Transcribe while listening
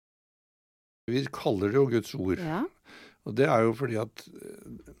Vi kaller det jo Guds ord. Ja. Og det er jo fordi at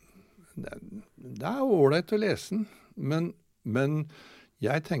det er ålreit å lese den, men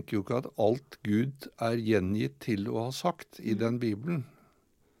jeg tenker jo ikke at alt Gud er gjengitt til å ha sagt i den Bibelen,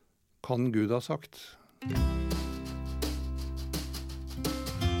 kan Gud ha sagt.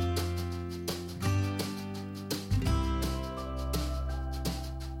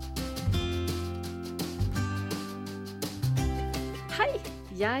 Hei,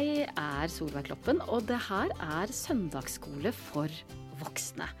 jeg er Solveig Kloppen, og det her er Søndagsskole for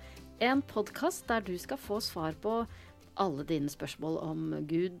voksne. En podcast der du skal få svar på alle dine spørsmål om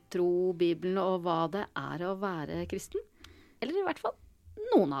Gud, tro, Bibelen og hva det er å være kristen. Eller i hvert fall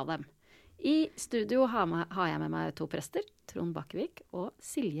noen av dem. I studio har jeg med meg 2 prester, Trond Bakkevik og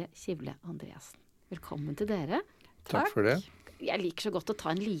Silje Kivle Andreasen. Velkommen til dere. Takk for det. Jeg liker så godt å ta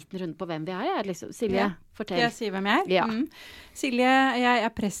en liten runde på hvem vi er. Silje, fortell. Jeg sier hvem jeg er. Ja. Silje, jeg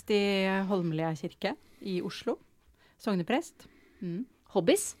er prest i Holmlia kirke i Oslo. Sogneprest.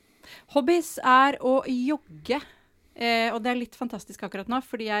 Hobbies? Hobbies er å jogge. Og det er litt fantastisk akkurat nå,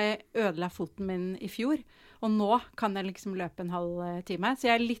 fordi jeg ødela foten min i fjor. Og nå kan jeg liksom løpe en halv time. Så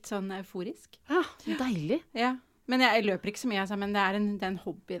jeg er litt sånn euforisk. Ja, deilig. Ja. Men jeg løper ikke så mye, altså, men det er en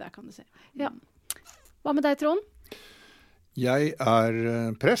hobby der, kan du si. Ja. Hva med deg, Trond? Jeg er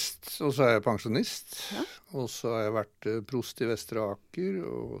prest, og så er jeg pensjonist. Ja. Og så har jeg vært prost i Vestre Aker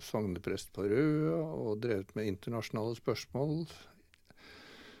og sogneprest på Røa og drevet med internasjonale spørsmål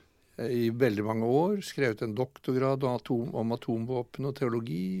i veldig mange år. Skrevet en doktorgrad om atomvåpen og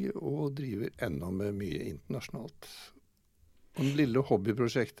teologi, og driver ennå med mye internasjonalt. Og det lille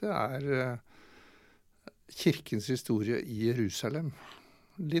hobbyprosjektet er kirkens historie i Jerusalem.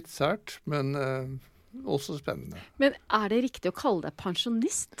 Litt sært, men også spennende. Men er det riktig å kalle deg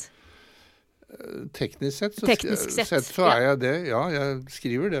pensjonist? Teknisk sett så er jeg det. Ja, jeg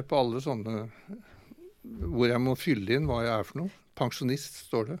skriver det på alle sånne hvor jeg må fylle inn hva jeg er for noe. Pensjonist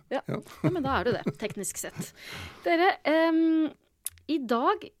står det. Ja, men da er du det, teknisk sett. Dere, i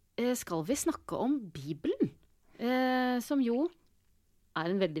dag skal vi snakke om Bibelen, som jo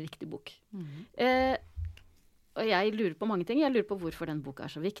er en veldig viktig bok. Og jeg lurer på mange ting. Jeg lurer på hvorfor den boka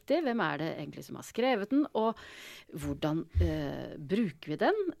er så viktig. Hvem er det egentlig som har skrevet den? Og hvordan bruker vi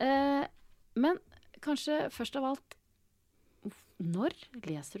den? Men kanskje først av alt, når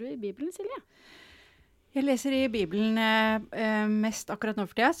leser du i Bibelen, Silje? Jeg leser i Bibelen mest akkurat nå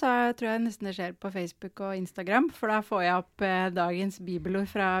for tida, så tror jeg nesten det skjer på Facebook og Instagram, for da får jeg opp dagens bibelord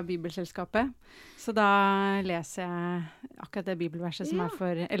fra Bibelselskapet. Så da leser jeg akkurat det bibelverset som er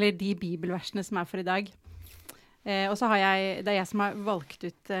for, eller de bibelversene som er for i dag. Og så har det er jeg som har valgt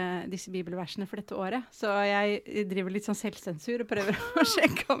ut disse bibelversene for dette året, så jeg driver litt sånn selvsensur og prøver å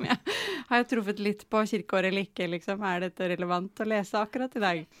sjekke om har jeg truffet litt på kirkeåret eller ikke, liksom. Er dette relevant å lese akkurat i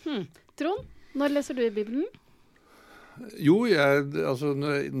dag? Trond, når leser du i Bibelen? Jo,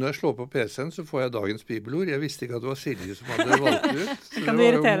 når jeg slår på PC-en, så får jeg dagens bibelord. Jeg visste ikke at det var Silje som hadde valgt ut. Kan du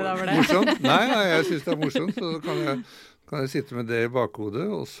irritere deg over det? Morsomt. Nei, jeg synes det er morsomt, så kan jeg sitte med det i bakhodet,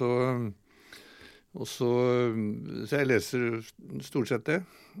 så jeg leser stort sett det.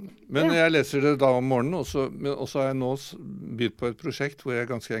 Men jeg leser det da om morgenen, og så har jeg nå begynt på et prosjekt hvor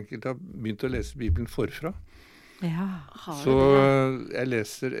jeg ganske enkelt har begynt å lese Bibelen forfra. Ja. Så jeg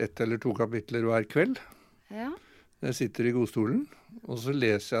leser 1 eller 2 kapitler hver kveld. Ja. Jeg sitter i godstolen, og så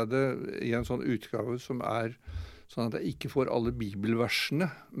leser jeg det i en sånn utgave som er sånn at jeg ikke får alle bibelversene,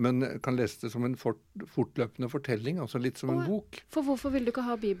 men kan lese det som en fortløpende fortelling, altså litt som en bok. For hvorfor vil du ikke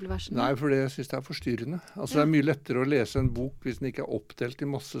ha bibelversene? Nei, fordi jeg synes det er forstyrrende. Altså det er mye lettere å lese en bok hvis den ikke er oppdelt i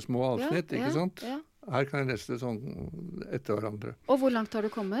masse små avsnitt, ikke sant? Ja. Her kan jeg lese det sånn etter hverandre. Og hvor langt har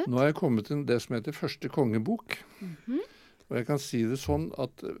du kommet? Nå har jeg kommet til det som heter Første kongebok. Og jeg kan si det sånn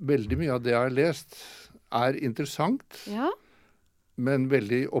at veldig mye av det jeg har lest er interessant, men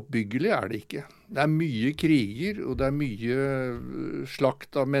veldig oppbyggelig er det ikke. Det er mye kriger, og det er mye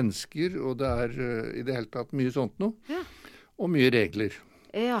slakt av mennesker, og det er i det hele tatt mye sånt noe. Ja. Og mye regler.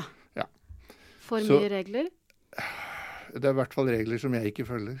 Ja. For mye regler? Det er i hvert fall regler som jeg ikke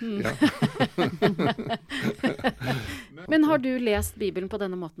følger. Ja. Men har du lest Bibelen på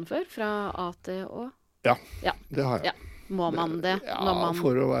denne måten før? Fra A til Å? Ja, det har jeg. Ja. Må man det?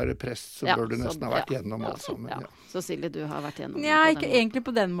 For å være prest så bør du nesten ha vært gjennom alt sammen. Ja. Så Silje, du har vært gjennom det? Ja, ikke egentlig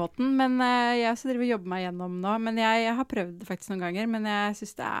på den måten, men jeg så driver og jobber meg gjennom nå. Men jeg har prøvd det faktisk noen ganger, men jeg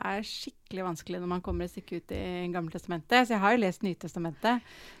synes det er skikkelig skikkelig vanskelig når man kommer et stykke ut i Gamle Testamentet. Så jeg har jo lest Nytestamentet.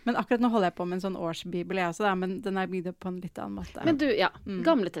 Men akkurat nå holder jeg på med en sånn årsbibel, jeg også, da, men den er bygd opp på en litt annen måte. Men du,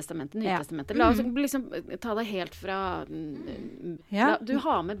 Gamle Testamentet, Nytestamentet. La oss liksom ta det helt fra du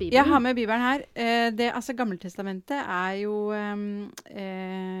har med Bibelen. Jeg har med Bibelen her. Altså Gamle Testamentet er jo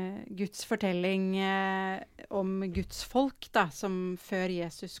Guds fortelling om Guds folk, da, som før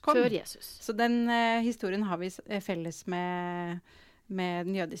Jesus kom. Før Jesus. Så den historien har vi felles med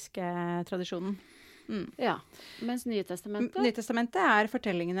den jødiske tradisjonen. Ja, mens Nytestamentet er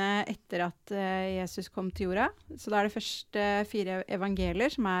fortellingene etter at Jesus kom til jorda. Så da er det først 4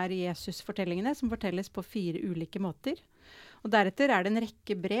 evangelier som er Jesus-fortellingene, som fortelles på 4 ulike måter. Og deretter er det en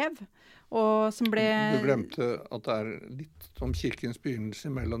rekke brev, og som ble... Du glemte at det er litt om kirkens begynnelse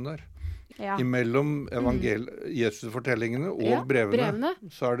imellom der. Ja. Imellom Jesus-fortellingene og brevene,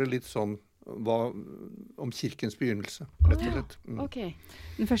 så er det litt sånn om kirkens begynnelse, rett og slett. Ok.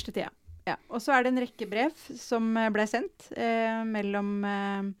 Den første tida. Ja. Og så er det en rekke brev som ble sendt mellom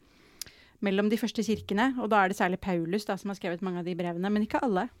de første kirkene, og da er det særlig Paulus da, som har skrevet mange av de brevene, men ikke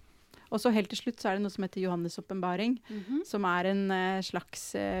alle. Og så helt til slutt så er det noe som heter Johannes' åpenbaring, som er en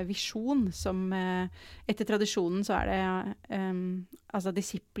slags visjon som etter tradisjonen så er det altså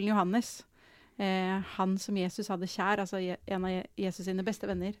disippelen Johannes, han som Jesus hadde kjær, altså en av Jesus sine beste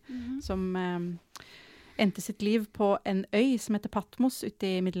venner, som endte sitt liv på en øy som heter Patmos ute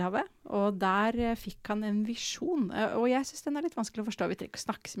i Middelhavet, og der fikk han en visjon. Og jeg synes den er litt vanskelig å forstå, vi trenger ikke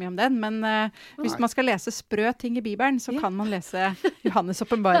snakke så mye om den, men hvis man skal lese sprø ting i Bibelen, så kan man lese Johannes'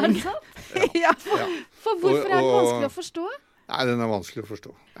 åpenbaring. Er det sant? Ja. For hvorfor er den vanskelig å forstå? Nei, den er vanskelig å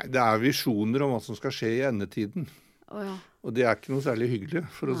forstå. Nei, det er visjoner om hva som skal skje i endetiden. Og det er ikke noe særlig hyggelig,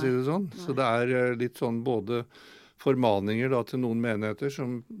 for å si det sånn. Så det er litt sånn både formaninger da, til noen menigheter,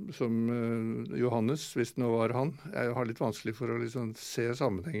 som Johannes, hvis det nå var han. Jeg har litt vanskelig for å liksom se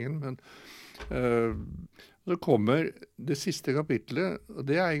sammenhengen, men så kommer det siste kapitlet, og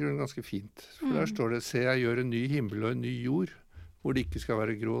det er i grunnen ganske fint. For der står det, se jeg gjør en ny himmel og en ny jord, hvor det ikke skal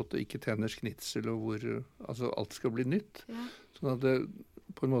være gråt og ikke tenners knitsel, og hvor altså, alt skal bli nytt. Sånn at det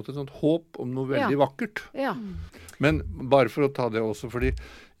på en måte et sånt håp om noe veldig vakkert. Ja. Men bare for å ta det også, fordi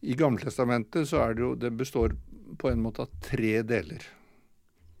i Gamle Testamentet så er det jo, det består på en måte av 3 deler.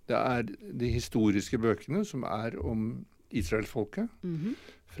 Det er de historiske bøkene som er om Israelsfolket,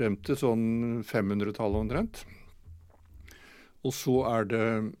 frem til sånn 500-tallet omtrent. Og så er det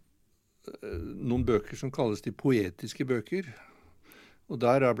noen bøker som kalles de poetiske bøker. Og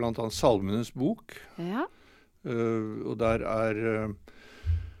der er blant annet Salmenes bok. Ja. Og der er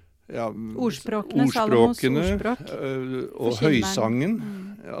ordspråkene, Salomos ordspråk. Og høysangen,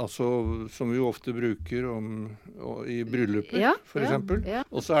 altså, som vi jo ofte bruker i brylluper, for eksempel. Ja.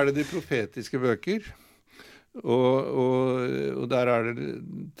 Og så er det de profetiske bøker. Og der er det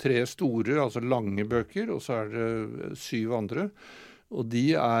 3 store, altså lange bøker, og så er det 7 andre. Og de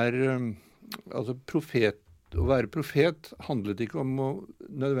er, altså å være profet handlet ikke om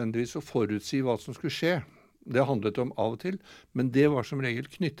nødvendigvis å forutsi hva som skulle skje. Det handlet om av og til, men det var som regel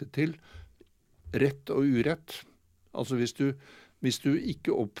knyttet til rett og urett. Altså hvis du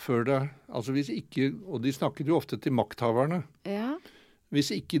ikke oppfører deg, altså hvis ikke, og de snakket jo ofte til makthaverne, hvis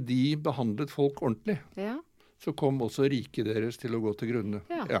ikke de behandlet folk ordentlig, så kom også riket deres til å gå til grunne.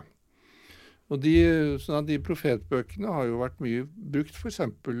 Ja. Og sånn at de profetbøkene har jo vært mye brukt, for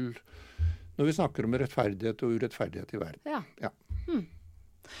eksempel når vi snakker om rettferdighet og urettferdighet i verden. Ja.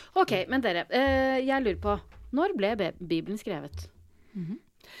 Ok, men dere, jeg lurer på, når ble Bibelen skrevet?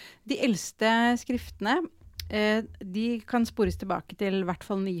 De eldste skriftene, de kan spores tilbake til i hvert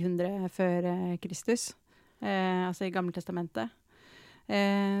fall 900 før Kristus, altså i Gamle Testamentet.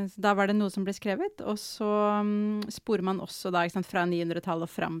 Da var det noe som ble skrevet, og så sporer man også da, ikke sant, fra 900-tallet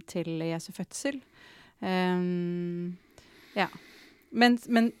og fram til Jesu fødsel. Ja. Men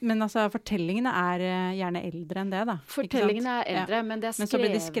altså, fortellingene er gjerne eldre enn det, da. Fortellingene er eldre, men det er skrevet. Men så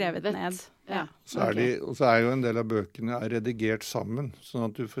blir de skrevet ned. Ja. Så er jo en del av bøkene redigert sammen. Sånn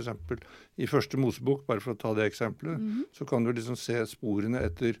at du for eksempel, i første Mosebok, bare for å ta det eksempelet, så kan du liksom se sporene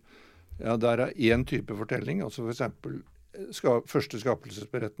etter, der er en type fortelling. Altså for eksempel, første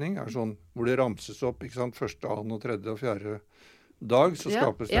skapelsesberetning er sånn, hvor det ramses opp, ikke sant, første, annen og tredje og fjerde dag, så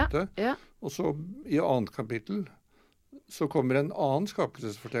skapes dette. Ja. Og så i annet kapittel, så kommer en annen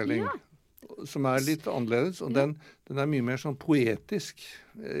skapelsesfortelling som er litt annerledes, og den er mye mer sånn poetisk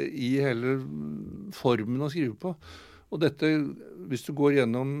i hele formen å skrive på. Og dette, hvis du går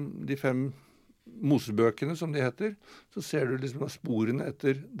gjennom de 5 Mosebøkene, som de heter, så ser du liksom sporene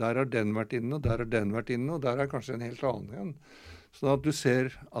etter, der har den vært inne, og der har den vært inne, og der er kanskje en helt annen igjen. Sånn at du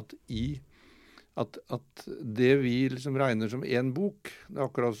ser at at det vi liksom regner som en bok, det er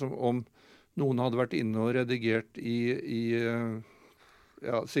akkurat som om noen hadde vært inne og redigert i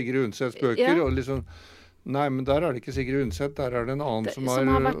Sigrid Undsets bøker, og liksom, nei, men der er det ikke Sigrid Undset, der er det en annen som har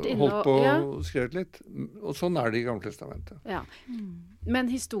holdt på og skrevet litt. Og sånn er det i Gamle Testamentet. Ja. Men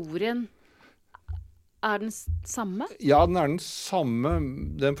historien, er den samme? Ja, den er den samme.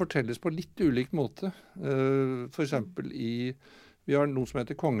 Den fortelles på litt ulik måte. For eksempel vi har noe som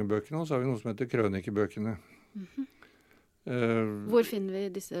heter kongebøkene, og så har vi noe som heter krønikebøkene. Hvor finner vi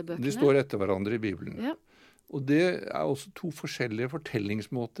disse bøkene? De står etter hverandre i Bibelen. Ja. Og det er også to forskjellige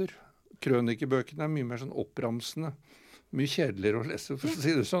fortellingsmåter. Krønikebøkene er mye mer sånn oppramsende. Mye kjedeligere å lese, for å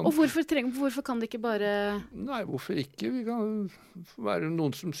si det sånn. Og hvorfor kan det ikke bare... Nei, hvorfor ikke? Vi kan være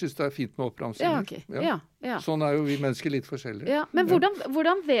noen som synes det er fint med oppramsinger. Ja, okay. Ja. Sånn er jo vi mennesker litt forskjellige. Ja. Men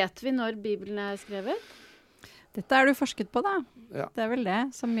hvordan vet vi når Bibelen er skrevet? Dette er du forsket på, da. Ja. Det er vel det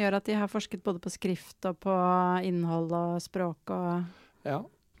som gjør at de har forsket både på skrift og på innhold og språk og... Ja.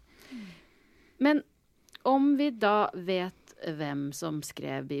 Men om vi da vet hvem som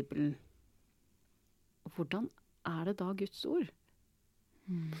skrev Bibelen, hvordan er det da Guds ord?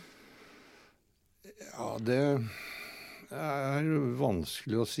 Ja, det er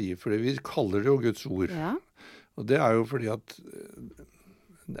vanskelig å si, for vi kaller det jo Guds ord. Ja. Og det er jo fordi at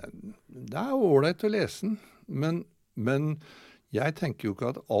det er ålreit å lese den, men jeg tenker jo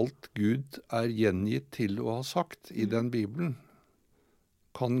ikke at alt Gud er gjengitt til å ha sagt i den Bibelen,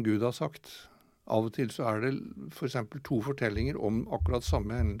 kan Gud ha sagt. Av og til så er det for eksempel to fortellinger om akkurat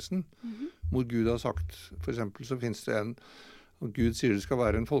samme hendelsen, hvor Gud har sagt, for eksempel så finnes det og Gud sier det skal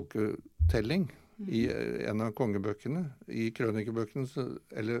være en folketelling i en av kongebøkene, i krønikebøkene,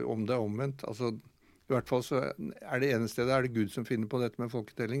 eller om det er omvendt. Altså, i hvert fall så er det ene stedet er det Gud som finner på dette med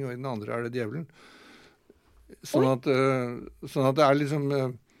folketelling, og i den andre er det djevelen. Sånn at det er liksom,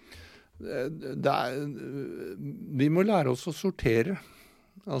 vi må lære oss å sortere.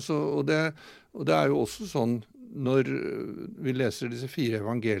 Altså, og det er jo også sånn, når vi leser disse 4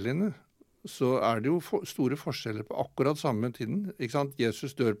 evangeliene, så er det jo store forskjeller på akkurat samme tiden. Ikke sant?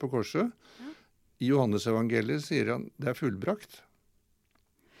 Jesus dør på korset. I Johannes evangeliet sier han, det er fullbrakt.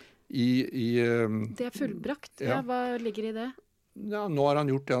 Det er fullbrakt? Ja, hva ligger i det? Ja, nå har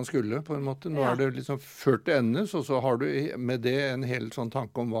han gjort det han skulle, på en måte. Nå er det liksom ført til endes, og så har du med det en hel sånn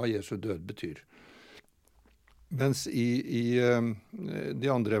tanke om hva Jesu død betyr. Mens i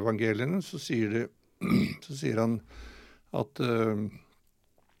de andre evangeliene så sier han at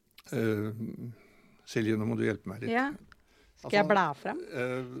Silje, nå må du hjelpe meg litt. Ja. Skal jeg bla frem?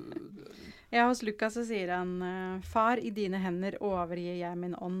 Ja, hos Lukas så sier han Far, i dine hender overgir jeg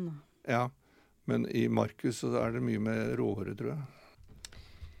min ånd. Ja, men i Markus så er det mye mer råere, tror jeg.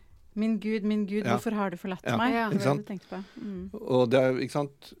 Min Gud, hvorfor har du forlatt meg? Ja, ikke sant? Det du på. Og det er, ikke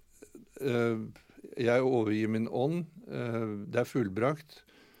sant, jeg overgir min ånd, det er fullbrakt,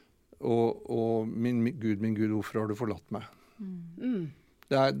 og min Gud, hvorfor har du forlatt meg?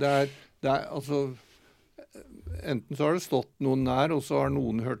 Det er altså, enten så har det stått noen nær, og så har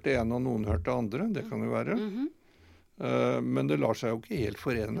noen hørt det ene, og noen hørt det andre, det kan jo være. Men det lar seg jo ikke helt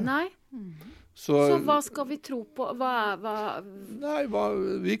forene. Nei. Så hva skal vi tro på? Nei,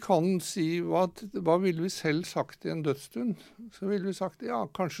 vi kan si, hva ville vi selv sagt i en dødsstund? Så ville vi sagt, ja,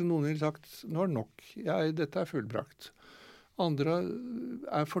 kanskje noen ville sagt, nå er det nok, dette er fullbrakt. Andre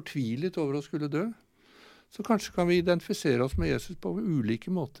er fortvilet over å skulle dø. Så kanskje kan vi identifisere oss med Jesus på ulike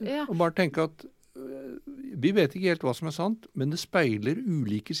måter. Ja. Og bare tenke at vi vet ikke helt hva som er sant, men det speiler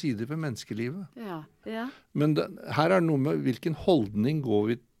ulike sider ved menneskelivet. Ja. Men her er det noe med hvilken holdning går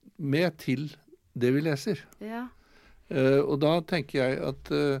vi med til det vi leser. Ja. Og da tenker jeg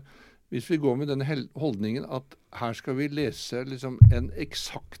at hvis vi går med denne holdningen at her skal vi lese liksom en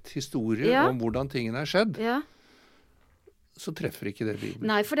eksakt historie om hvordan tingene er skjedd, så treffer ikke det Bibelen.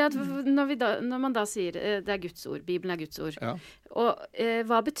 Nei, for når man da sier det er Guds ord, Bibelen er Guds ord, og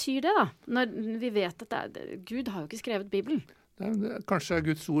hva betyr det da? Når vi vet at Gud har jo ikke skrevet Bibelen. Kanskje er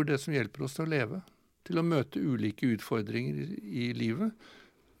Guds ord det som hjelper oss til å leve, til å møte ulike utfordringer i livet.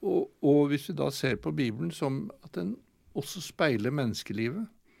 Og hvis vi da ser på Bibelen som at den også speiler menneskelivet,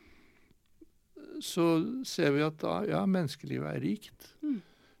 så ser vi at menneskelivet er rikt.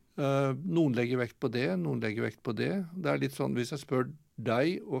 Noen legger vekt på det, noen legger vekt på det. Det er litt sånn, hvis jeg spør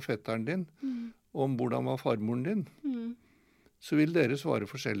deg og fetteren din om hvordan var farmoren din, så vil dere svare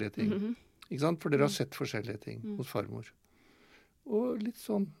forskjellige ting. Ikke sant? For dere har sett forskjellige ting hos farmor. Og litt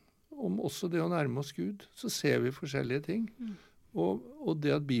sånn, om også det å nærme oss Gud, så ser vi forskjellige ting. Og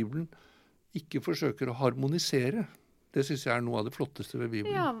det at Bibelen ikke forsøker å harmonisere, Det synes jeg noe av det flotteste ved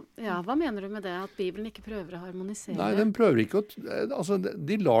Bibelen. Ja, hva mener du med det? At Bibelen ikke prøver å harmonisere? Nei, den prøver ikke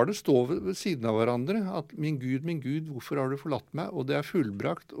de lar det stå ved siden av hverandre. At min Gud, hvorfor har du forlatt meg? Og det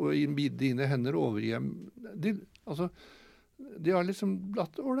fullbrakt, og i dine hender overgir jeg. De har liksom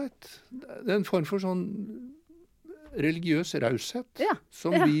latt ålreit. Det en form for sånn religiøs raushet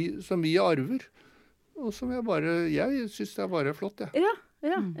som vi arver. Og som jeg synes det bare flott, Ja,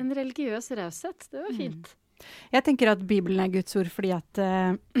 en religiøs raushet. Det var fint. Jeg tenker at Bibelen er Guds ord fordi at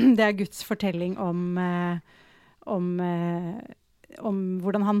det er Guds fortelling om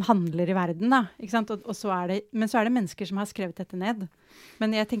hvordan han handler i verden, da, ikke sant? Men så er det mennesker som har skrevet dette ned.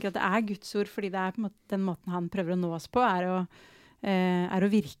 Men jeg tenker at det er Guds ord fordi det er på en måte den måten han prøver å nå oss på, er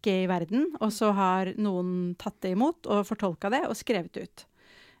å virke i verden, og så har noen tatt det imot og fortolket det og skrevet ut.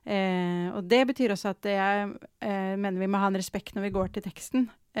 Og det betyr også at jeg mener vi må ha en respekt når vi går til teksten,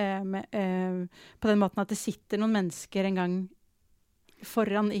 på den måten at det sitter noen mennesker en gang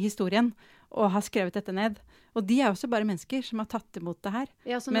foran i historien og har skrevet dette ned. Og de er også bare mennesker som har tatt imot det her.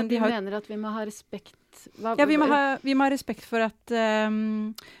 Ja, så når du mener at vi må ha respekt... vi må ha respekt for at...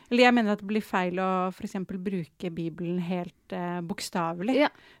 eller jeg mener at det blir feil å for eksempel bruke Bibelen helt bokstavelig. Ja.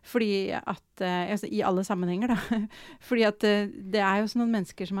 Fordi at... i alle sammenhenger, da. Fordi at det er jo også noen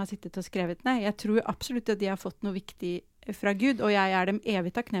mennesker som har sittet og skrevet ned. Jeg tror absolutt at de har fått noe viktig fra Gud, og jeg er dem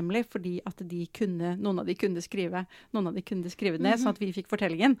evig takknemlig fordi at noen av de kunne skrive ned, sånn at vi fikk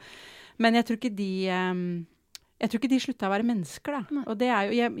fortellingen. Men jeg tror ikke de slutta å være mennesker, da. Nei. Og det er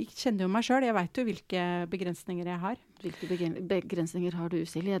jo, jeg kjenner jo meg selv, jeg vet jo hvilke begrensninger jeg har. Hvilke begrensninger har du,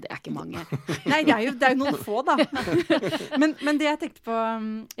 Silje? Det er ikke mange. Nei, det er jo noen få, da. men det jeg tenkte på,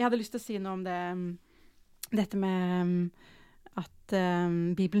 jeg hadde lyst til å si noe om dette med at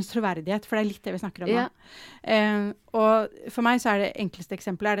Bibelens troverdighet, for det er litt det vi snakker om nå. Og for meg så er det enkleste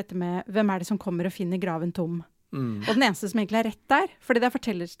eksempelet dette med hvem er det som kommer og finner graven tom. Og den eneste som egentlig er rett der, fordi det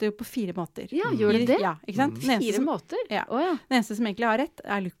fortelles det jo på 4 måter. Ja, gjør det det? Ja, ikke sant? 4 måter? Ja. Den eneste som egentlig har rett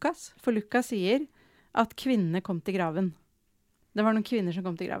er Lukas, for Lukas sier at kvinnene kom til graven. Det var noen kvinner som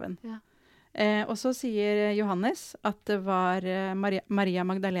kom til graven. Ja. Og så sier Johannes at det var Maria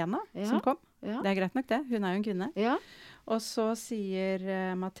Magdalena som kom. Ja. Det er greit nok det, hun er jo en kvinne. Ja. Og så sier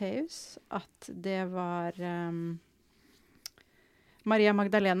Matteus at det var Maria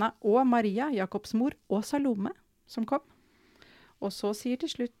Magdalena og Maria, Jakobs mor, og Salome som kom. Og så sier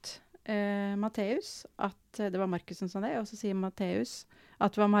til slutt Matteus at det var Markus som sa det, og så sier Matteus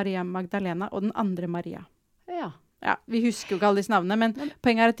at det var Maria Magdalena og den andre Maria. Ja, vi husker jo ikke alle disse navnene, men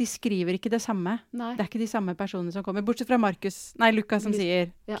poenget er at de skriver ikke det samme. Nei. Det er ikke de samme personene som kommer, bortsett fra Lukas som sier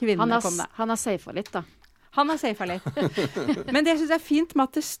kvinnene kom da. Han har safa litt da. Han har safa litt. Men det jeg synes er fint med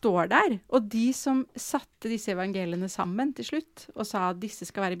at det står der, og de som satte disse evangeliene sammen til slutt, og sa at disse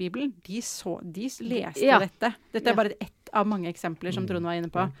skal være i Bibelen, de leste dette. Dette er bare ett av mange eksempler som Trond var inne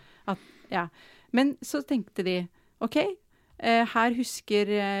på. Men så tenkte de, ok, her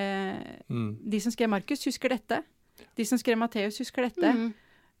husker de som skrev Markus, husker dette. De som skrev Matteus, husker dette.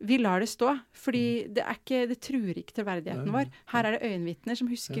 Vi lar det stå, fordi det truer ikke til verdigheten vår. Her er det øyenvitner som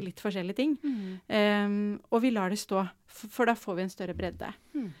husker litt forskjellige ting. Og vi lar det stå, for da får vi en større bredde.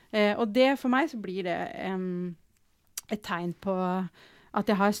 Og det, for meg, så blir det et tegn på at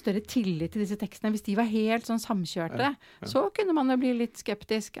jeg har større tillit til disse tekstene. Hvis de var helt sånn samkjørte, så kunne man jo bli litt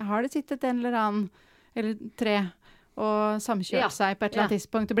skeptisk. Har det sittet en eller annen, eller 3, og samkjørt seg på et eller annet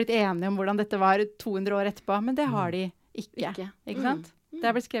tidspunkt, og blitt enige om hvordan dette var 200 år etterpå? Men det har de ikke sant? Det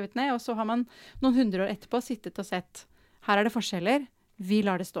har blitt skrevet ned, og så har man noen 100 år etterpå sittet og sett. Her er det forskjeller, vi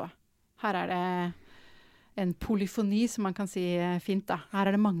lar det stå. Her er det en polyfoni, som man kan si fint da. Her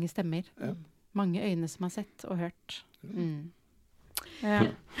er det mange stemmer. Mange øyne som har sett og hørt.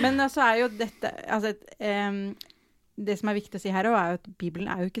 Men så er jo dette, det som er viktig å si her også, er jo at Bibelen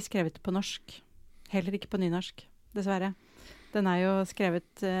er jo ikke skrevet på norsk. Heller ikke på nynorsk, dessverre. Den er jo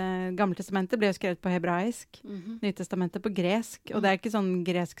skrevet, Gammeltestamentet ble jo skrevet på hebraisk, Nytestamentet på gresk, og det er ikke sånn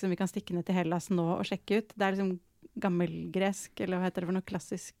gresk som vi kan stikke ned til Hellas nå og sjekke ut. Det er liksom gammelgresk, eller hva heter det for noe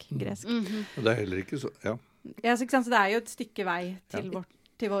klassisk gresk. Og det er heller ikke så, Ja, så ikke sant, så det er jo et stykke vei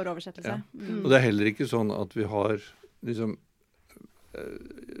til vår oversettelse. Og det er heller ikke sånn at vi har liksom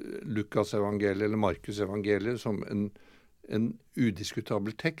Lukas evangeliet eller Markus evangeliet som en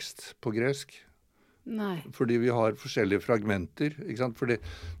udiskutabel tekst på gresk. Nei. Fordi vi har forskjellige fragmenter, ikke sant? Fordi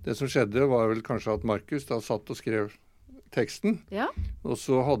det som skjedde var vel kanskje at Markus da satt og skrev teksten, og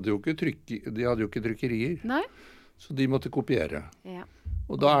så hadde de hadde jo ikke trykkerier. Nei. Så de måtte kopiere.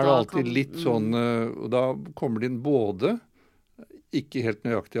 Og da er det alltid litt sånn, og da kommer det inn både ikke helt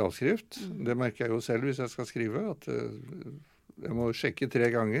nøyaktig avskrift, det merker jeg jo selv hvis jeg skal skrive, at Jeg må sjekke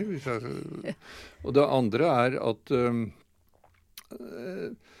 3 ganger. Og det andre er at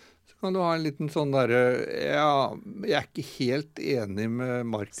så kan du ha en liten sånn derre ja, jeg er ikke helt enig med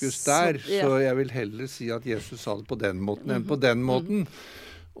Markus der, så jeg vil heller si at Jesus sa det på den måten enn på den måten.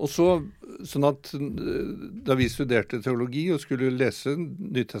 Og så, sånn at da vi studerte teologi og skulle lese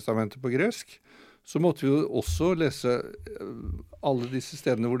Nytestamentet på gresk, så måtte vi jo også lese alle disse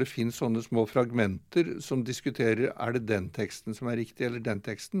stedene hvor det finnes sånne små fragmenter som diskuterer er det den teksten som er riktig eller den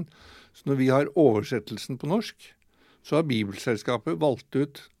teksten. Så når vi har oversettelsen på norsk, så har Bibelselskapet valgt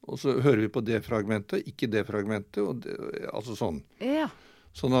ut, og så hører vi på det fragmentet, ikke det fragmentet, og det, altså sånn. Ja.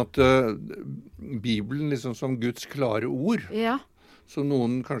 Sånn at Bibelen liksom som Guds klare ord, som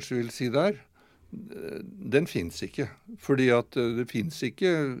noen kanskje vil si der, den finnes ikke. Fordi at det finnes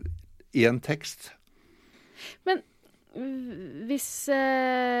ikke en tekst. Men hvis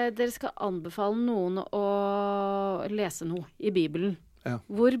dere skal anbefale noen å lese noe i Bibelen,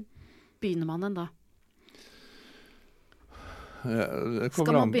 hvor begynner man den da?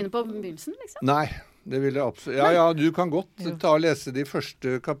 Skal man begynne på begynnelsen, liksom? Nei, det vil jeg absolutt. Ja, du kan godt ta og lese de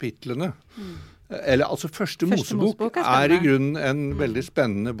første kapitlene. Eller altså første Mosebok er i grunnen en veldig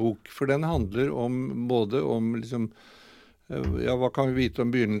spennende bok, for den handler om både om liksom hva kan vi vite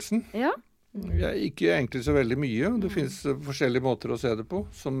om begynnelsen? Ja, ikke egentlig så veldig mye. Det finnes forskjellige måter å se det på,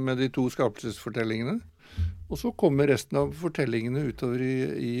 som med de 2 skapelsesfortellingene. Og så kommer resten av fortellingene utover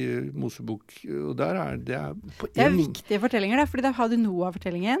i Mosebok. Og der det på det er viktige fortellinger, da, fordi da har du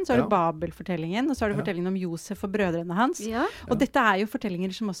Noah-fortellingen, så har du Babel-fortellingen, og så har du fortellingen om Josef og brødrene hans. Ja. Og dette er jo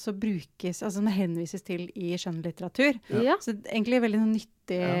fortellinger som også brukes, altså som henvises til i skjønnlitteratur. Ja. Så egentlig veldig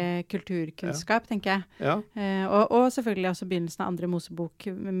nyttig kulturkunnskap, tenker jeg. Ja. Og selvfølgelig også begynnelsen av 2.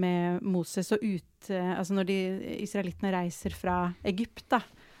 Mosebok med Moses og altså når israelittene reiser fra Egypt, da,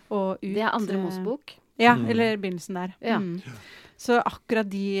 og ut. Det er 2. Mosebok? Ja, eller begynnelsen der. Ja. Så akkurat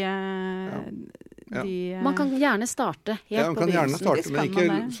man kan gjerne starte helt på begynnelsen. Men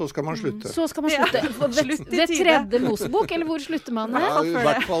ikke, så skal man slutte. Så skal man slutte. Ved 3. Mosebok, eller hvor slutter man? Ja, i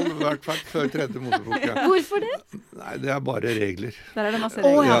hvert fall før 3. Mosebok. Ja. Hvorfor det? Nei, det er bare regler. Der er det masse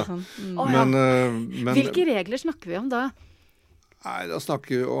regler. Men, hvilke regler snakker vi om da? Nei, da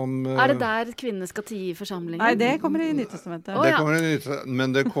snakker vi om Er det der kvinnene skal tie i forsamlingen? Nei, det kommer i Nytestamentet.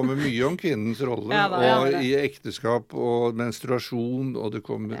 Men det kommer mye om kvinnens rolle, og i ekteskap og menstruasjon, og det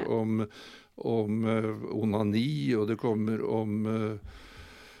kommer om onani, og det kommer om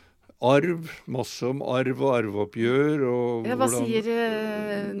arv, masse om arv og arveoppgjør. Og hva sier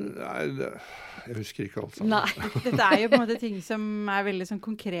jeg husker ikke alt sammen. Dette er jo på en måte ting som er veldig sånn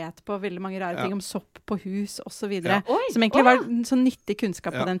konkret på veldig mange rare ting om sopp på hus og så videre. Som egentlig var sånn nyttig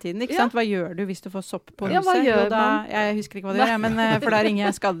kunnskap på den tiden, ikke sant? Hva gjør du hvis du får sopp på huset? Hva gjør man? Jeg husker ikke hva du gjør, men for da ringer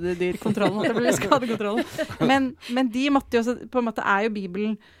jeg skadedyrkontrollen. Det blir skadekontrollen. Men de måtte jo også, på en måte er jo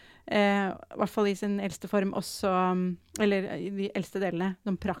Bibelen i hvert fall i sin eldste form også, eller i de eldste delene,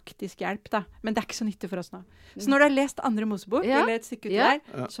 noen praktisk hjelp da. Men det er ikke så nyttig for oss nå. Så når du har lest 2. Mosebok, eller et stykke ut der,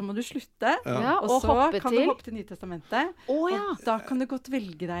 så må du slutte, og så kan du hoppe til Nytestamentet, og da kan du godt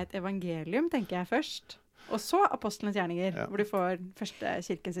velge deg et evangelium, tenker jeg først. Og så Apostlenes gjerninger, hvor du får første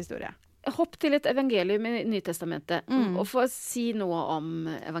kirkens historie. Hopp til et evangelium i Nytestamentet, og få si noe om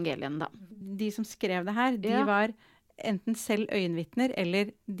evangelien da. De som skrev det her, de var enten selv øyenvitner, eller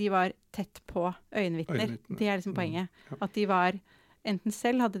de var tett på øyenvitner. Det er liksom poenget. At de var, enten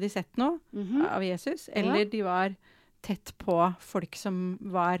selv hadde de sett noe av Jesus, eller de var tett på folk som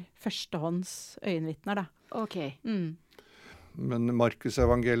var førstehånds øyenvitner, da. Ok. Men Markus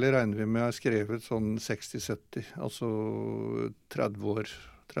evangeliet regner vi med er skrevet sånn 60-70, altså 30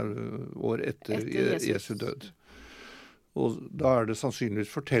 år etter Jesu død. Og da er det sannsynligvis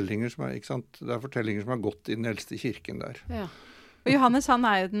fortellinger som er, ikke sant? Det er fortellinger som har gått i den eldste kirken der. Ja. Og Johannes, han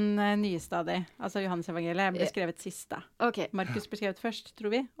er jo den nyeste av de. Altså Johannes evangeliet ble skrevet sist da. Okay. Markus ble skrevet først,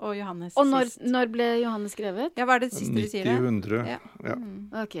 tror vi, og Johannes og sist. Og når ble Johannes skrevet? Ja, hva er det siste du sier? 90-100. Ja.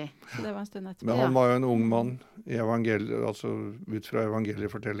 Okay. Så det var en stund etterpå. Men han var jo en ung mann i evangeliet, altså ut fra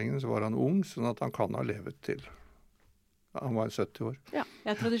evangeliefortellingene så var han ung, sånn at han kan ha levet til. Han var 70 år. Ja,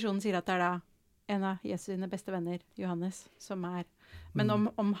 tradisjonen sier at det er da en av Jesu sine beste venner, Johannes, som er. Men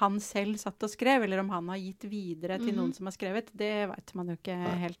om han selv satt og skrev, eller om han har gitt videre til noen som har skrevet, det vet man jo ikke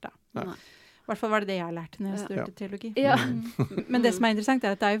helt da. I hvert fall var det det jeg lærte når jeg studerte teologi. Ja. Men det som er interessant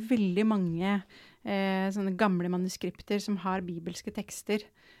er at det er jo veldig mange sånne gamle manuskripter som har bibelske tekster.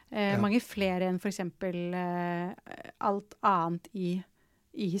 Mange flere enn for eksempel alt annet i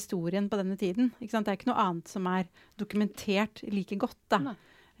historien på denne tiden. Ikke sant? Det er ikke noe annet som er dokumentert like godt da.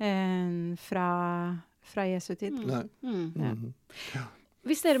 Fra Jesu tid.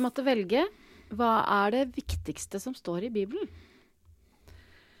 Hvis dere måtte velge, hva er det viktigste som står i Bibelen?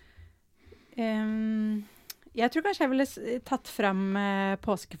 Jeg tror kanskje jeg ville tatt fram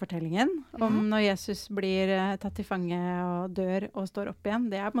påskefortellingen om når Jesus blir tatt til fange og dør og står opp igjen.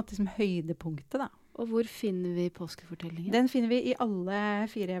 Det på en måte som høydepunktet da. Og hvor finner vi påskefortellingen? Den finner vi i alle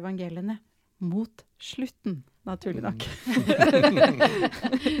 4 evangeliene. Mot slutten, naturlig nok.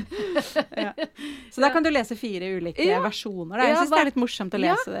 Ja. Så da kan du lese 4 ulike versjoner. Da. Jeg synes det er litt morsomt å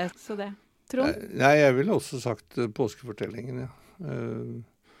lese det. Så det. Trond? Nei, jeg ville også sagt påskefortellingen, ja.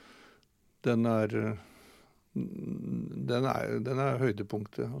 Den er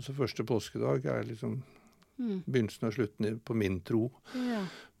høydepunktet. Altså første påskedag er liksom begynnelsen og slutten på min tro. Ja.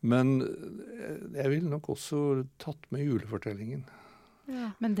 Men jeg ville nok også tatt med julefortellingen.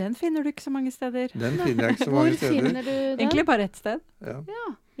 Ja. Men den finner du ikke så mange steder. Den finner jeg ikke så mange steder. Hvor finner du den? Egentlig bare ett sted. Ja.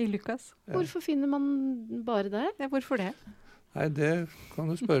 I Lukas. Hvorfor finner man bare der? Ja, hvorfor det? Nei, det kan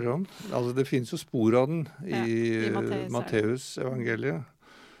du spørre om. Altså, det finnes jo spor av den i Matteus evangeliet.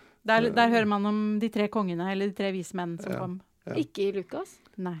 Der hører man om de 3 kongene, eller de 3 vismenn som kom. Ja. Ikke i Lukas?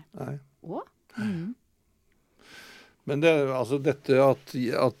 Nei. Å? Men det, altså dette at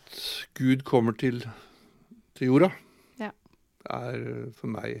Gud kommer til jorda, er for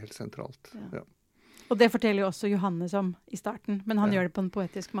meg helt sentralt. Ja. Og det forteller jo også Johannes om i starten, men han gjør det på en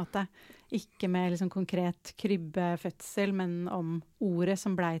poetisk måte. Ikke med liksom konkret krybbefødsel, men om ordet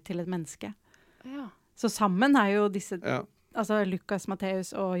som blei til et menneske. Ja. Så sammen er jo disse, altså Lukas,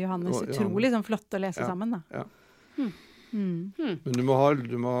 Matteus og Johannes utrolig sånn flotte å lese sammen da. Ja. Men du må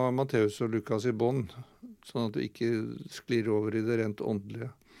ha Matteus og Lukas i bånd, sånn at du ikke sklir over i det rent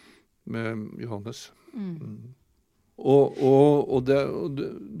åndelige med Johannes. Og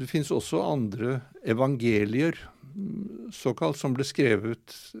det finnes også andre evangelier, såkalt, som ble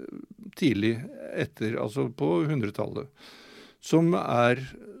skrevet tidlig etter, altså på 100-tallet, som er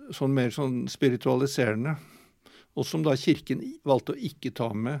mer sånn spiritualiserende, og som da kirken valgte å ikke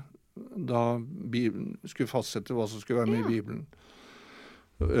ta med da Bibelen skulle fastsette hva som skulle være med i Bibelen.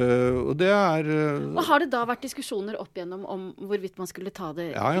 Og det er Og har det da vært diskusjoner opp igjennom om hvorvidt man skulle ta det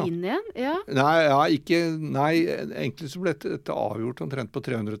inn igjen? Ja. Nei, egentlig så ble dette avgjort omtrent på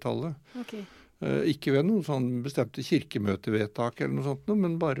 300-tallet. Okay. Ikke ved noen sånn bestemte kirkemøtevedtak eller noe sånt,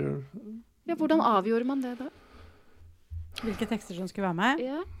 men bare... Ja, hvordan avgjorde man det da? Hvilke tekster som skulle være med?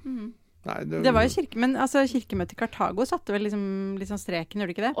 Ja. Nei, det var jo men altså, kirkemøtet i Kartago satte vel liksom streken, gjorde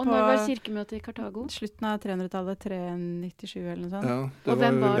det ikke det? Og når var kirkemøtet i Kartago? Slutten av 300-tallet, 397 eller noe sånt. Ja, det og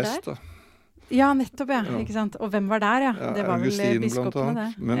hvem var vest, der? Ja, nettopp, ikke sant? Og hvem var der, det var Augustin, vel biskopene,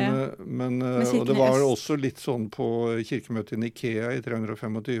 det. Men og det var også litt sånn på kirkemøtet i Nikea i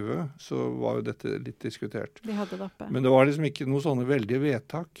 325, så var jo dette litt diskutert. De hadde det oppe. Men det var liksom ikke noen sånne veldige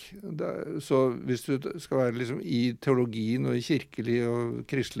vedtak. Så hvis du skal være liksom i teologien og i kirkelig og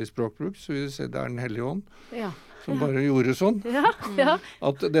kristelig språkbruk, så vil du se det er Den hellige ånd. Ja. Som bare gjorde sånn.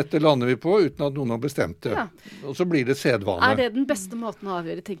 At dette lander vi på uten at noen har bestemt det. Ja. Og så blir det sedvane. Er det den beste måten å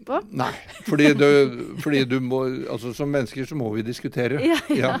avgjøre ting på? Nei, fordi du må, altså som mennesker så må vi diskutere.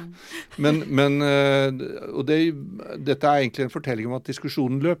 Ja. Men og dette er egentlig en fortelling om at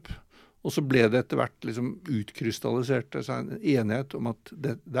diskusjonen løp. Og så ble det etter hvert liksom utkrystallisert en enighet om at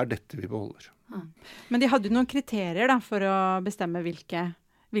det er dette vi beholder. Men de hadde jo noen kriterier da, for å bestemme hvilke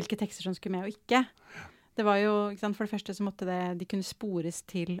tekster som skulle med og ikke. Det var jo, ikke sant, for det første så måtte de kunne spores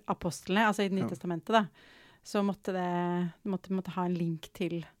til apostlene, altså i Det nye testamentet da. Så måtte måtte ha en link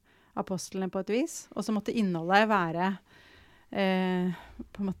til apostlene på et vis, og så måtte innholdet være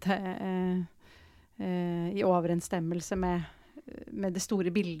på en måte i overensstemmelse med det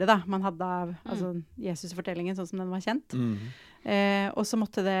store bildet da, man hadde av altså Jesus-fortellingen sånn som den var kjent. Og så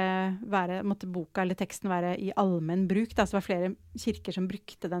måtte boka eller teksten være i allmenn bruk. Da. Så det var flere kirker som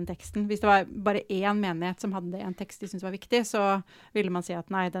brukte den teksten. Hvis det var bare én menighet som hadde en tekst de syntes var viktig, så ville man si at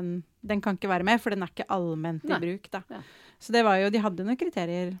nei, den kan ikke være med, for den er ikke allment i bruk. Da. Ja. Så det var jo, de hadde noen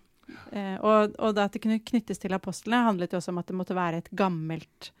kriterier. Og da at det kunne knyttes til apostlene, handlet det også om at det måtte være en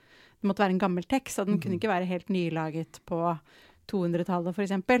gammel tekst, og den kunne ikke være helt nylaget på 200-tallet for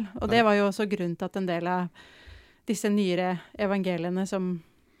eksempel. Og det var jo også grunnen til at en del av disse nyere evangeliene som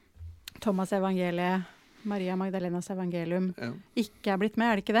Thomas evangeliet, Maria Magdalenas evangelium, ikke er blitt med,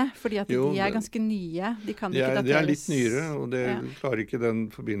 er det ikke det? Fordi at de er ganske nye, de kan ikke dateres. De er litt nyere, og det klarer ikke den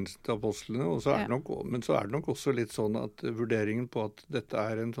forbindelsen til apostlene, og så er det nok, men så er det nok også litt sånn at vurderingen på at dette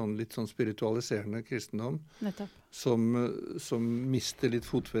er en sånn litt sånn spiritualiserende kristendom, som mister litt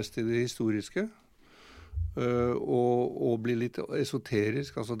fotfest i det historiske, og blir litt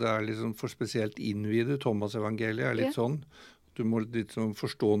esoterisk, altså det er liksom for spesielt innvidet. Thomas evangeliet er litt sånn, du må litt sånn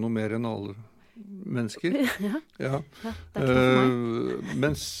forstå noe mer enn alle mennesker. Ja. Ja, det er ikke noe for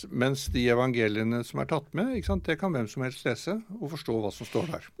meg. Mens de evangeliene som er tatt med, ikke sant, det kan hvem som helst lese og forstå hva som står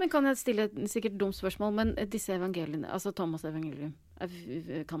der. Men kan jeg stille et sikkert dumt spørsmål, men disse evangeliene, altså Thomas evangelium,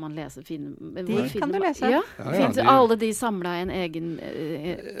 kan man lese? De kan du lese. Ja, Ja, finnes de- alle de samlet i en egen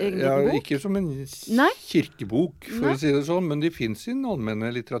Ja, bok? ikke som en Nei. kirkebok, for Nei. å si det sånn, men de finnes i den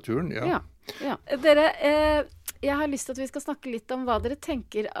allmenne litteraturen. Ja. Ja. Dere, jeg har lyst til at vi skal snakke litt om hva dere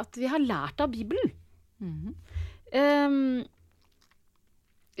tenker at vi har lært av Bibelen.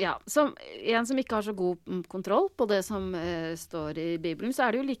 Ja, som en som ikke har så god kontroll på det som står i Bibelen, så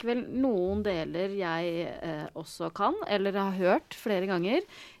er det jo likevel noen deler jeg også kan, eller har hørt flere ganger.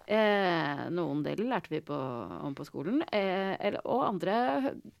 Noen deler lærte vi om på skolen, og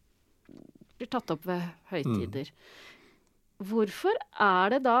andre blir tatt opp ved høytider. Hvorfor er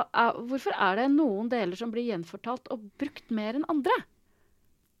det noen deler som blir gjenfortalt og brukt mer enn andre?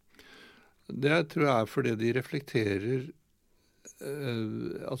 Det tror jeg er fordi de reflekterer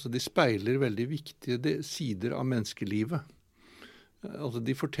altså de speiler veldig viktige sider av menneskelivet. Altså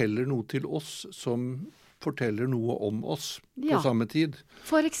de forteller noe til oss som forteller noe om oss på samme tid.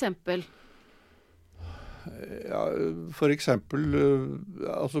 For eksempel? Ja, for eksempel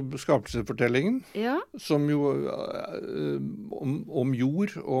altså skapelsesfortellingen, som jo om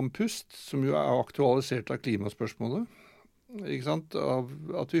jord og om pust, som jo er aktualisert av klimaspørsmålet. Ikke sant?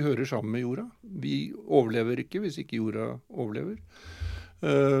 At vi hører sammen med jorda. Vi overlever ikke hvis ikke jorda overlever.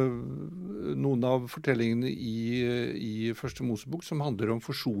 Noen av fortellingene i Første Mosebok som handler om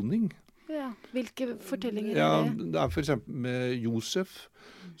forsoning. Ja, hvilke fortellinger Ja, er det? det er for eksempel med Josef,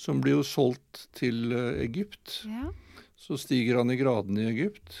 som blir jo solgt til Egypt. Ja. Så stiger han i gradene i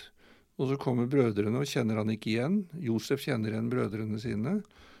Egypt, og så kommer brødrene og kjenner han ikke igjen. Josef kjenner igjen brødrene sine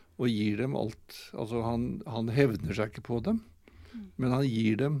og gir dem alt. Altså han hevner seg ikke på dem, men han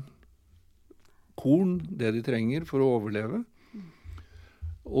gir dem korn, det de trenger for å overleve.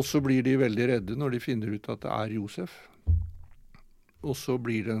 Og så blir de veldig redde når de finner ut at det er Josef. Og så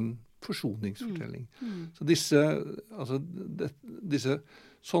blir det en forsoningsfortelling. Så disse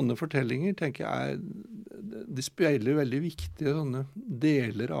sånne fortellinger, tenker jeg, de speiler veldig viktige sånne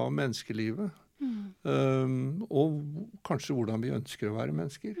deler av menneskelivet. Og kanskje hvordan vi ønsker å være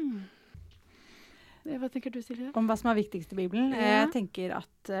mennesker. Hva tenker du, Silje? Om hva som er viktigst i Bibelen? Ja. Jeg tenker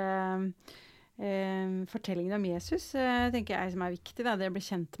at fortellingen om Jesus tenker jeg som er viktig. Da. Det å bli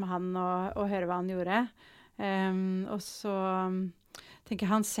kjent med han og høre hva han gjorde. Og så tenker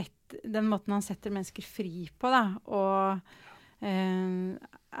jeg den måten han setter mennesker fri på, da, og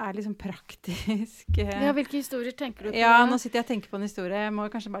er liksom praktisk. Ja, hvilke historier tenker du på? Ja, nå sitter jeg og tenker på en historie. Jeg må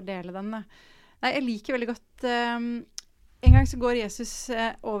kanskje bare dele den, da. Nei, jeg liker veldig godt en gang så går Jesus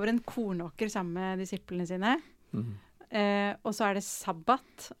over en kornåker sammen med disiplene sine. Og så er det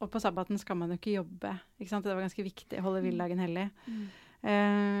sabbat, og på sabbaten skal man jo ikke jobbe. Ikke sant? Det var ganske viktig å holde hviledagen hellig.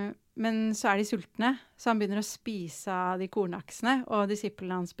 Men så er de sultne, så han begynner å spise av de kornaksene, og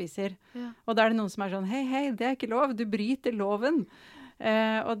disiplene han spiser. Ja. Og da er det noen som er sånn, hei, det er ikke lov, du bryter loven.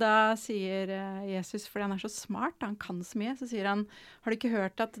 Og da sier Jesus, fordi han er så smart, han kan så mye, så sier han, har du ikke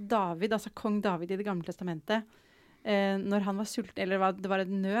hørt at David, altså kong David i Det gamle testamentet, når han var sulten, eller det var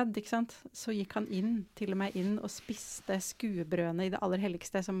en nød, ikke sant? Så gikk han til og med inn og spiste skuebrødene i det aller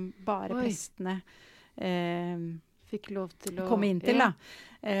helligste, som bare prestene fikk lov til å komme inn til, da.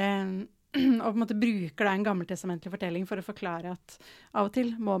 Og på en måte bruker da en gammeltestamentlig fortelling for å forklare at av og til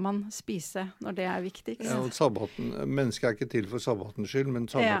må man spise når det er viktig. Ja, og mennesket er ikke til for sabbatens skyld, men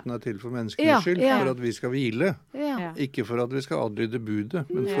sabbaten er til for menneskenes skyld, for at vi skal hvile. Ja. Ikke for at vi skal adlyde budet,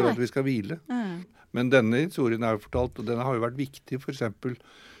 men for at vi skal hvile. Men denne historien er jo fortalt, og den har jo vært viktig for eksempel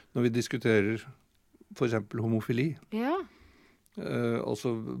når vi diskuterer for eksempel homofili. Ja. Altså,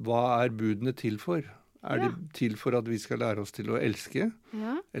 hva er budene til for? Er de til for at vi skal lære oss til å elske,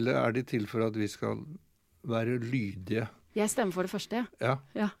 eller er de til for at vi skal være lydige? Jeg stemmer for det første, ja.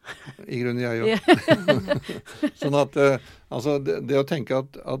 I grunnen jeg òg. Sånn at altså det å tenke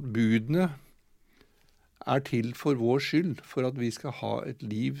at budene er til for vår skyld, for at vi skal ha et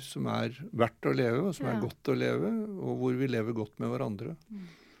liv som er verdt å leve, og som er godt å leve, og hvor vi lever godt med hverandre.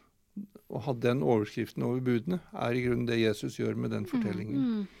 Å ha den overskriften over budene er i grunnen det Jesus gjør med den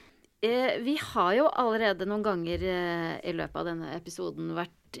fortellingen. Vi har jo allerede noen ganger i løpet av denne episoden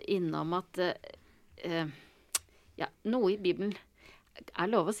vært innom at noe i Bibelen er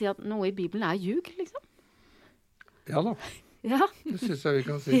lov å si at noe i Bibelen er ljug, liksom? Ja da. Ja. Det synes jeg vi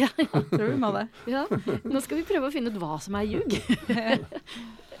kan si. Ja, tror du må det. Ja. Nå skal vi prøve å finne ut hva som er ljug.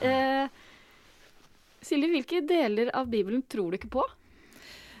 Silje, hvilke deler av Bibelen tror du ikke på?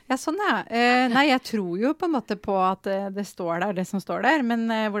 Ja, sånn nei, jeg tror jo på en måte på at det står der, det som står der, men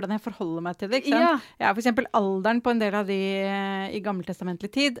hvordan jeg forholder meg til det, ikke sant? Ja, for eksempel alderen på en del av de i gammeltestamentlig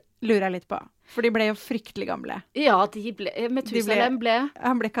tid, lurer jeg litt på. For de ble jo fryktelig gamle. Ja, Metusalem ble...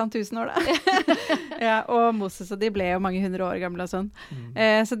 Han ble ikke han 1000 år da. Ja, og Moses og de ble jo mange 100 år gamle og sånn.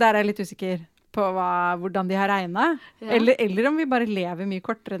 Så der er jeg litt usikker på hvordan de har regnet. Ja. Eller om vi bare lever mye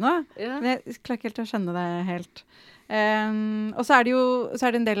kortere nå. Ja. Men jeg klarer ikke helt å skjønne det helt. Og så er det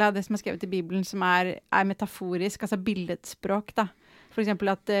en del av det som er skrevet i Bibelen som er metaforisk, altså billedspråk da. For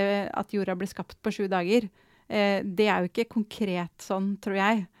eksempel at jorda ble skapt på 7 dager. Det er jo ikke konkret sånn, tror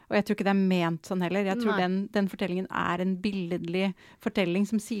jeg. Og jeg tror ikke det er ment sånn heller. Jeg tror den fortellingen er en billedlig fortelling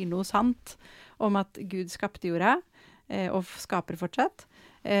som sier noe sant om at Gud skapte jorda, og skaper fortsatt.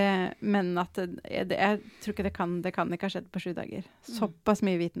 Men at jeg tror ikke det kan ikke ha skjedd på 7 dager. Såpass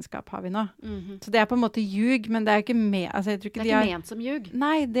mye vitenskap har vi nå. Så det er på en måte ljug, men det er ikke altså jeg tror ikke det er ikke ment som ljug?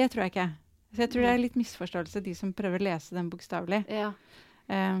 Nei, det tror jeg ikke. Så jeg tror det er litt misforståelse, de som prøver å lese den bokstavlig. Ja.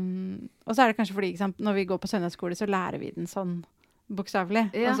 Og så er det kanskje fordi, ikke sant, når vi går på søndagsskole, så lærer vi den sånn bokstavlig.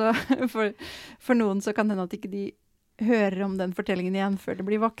 Ja. Altså, for noen så kan det hende at ikke de hører om den fortellingen igjen før de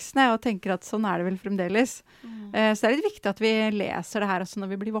blir voksne, og tenker at sånn er det vel fremdeles. Så det er litt viktig at vi leser det her også når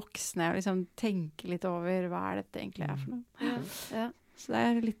vi blir voksne, og liksom tenker litt over hva dette egentlig er for noe. Ja. Så det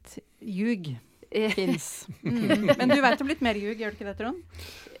er litt ljug finnes. Men du vet om litt mer ljug, gjør du ikke det, Trond?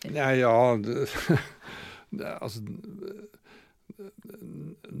 Ja,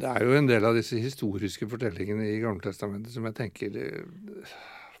 det er jo en del av disse historiske fortellingene i Gammeltestamentet som jeg tenker det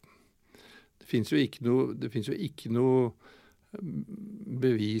finnes jo ikke noe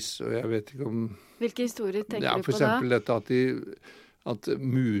bevis, og jeg vet ikke om... Hvilke historier tenker du på da? For eksempel dette at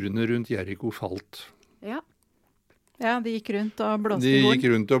murene rundt Jericho falt. Ja. Ja, de gikk rundt og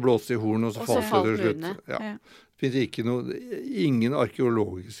blåste i horn. Og så falt det til slutt. Ja. Det finnes ingen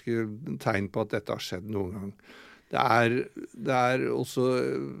arkeologiske tegn på at dette har skjedd noen gang. Det er også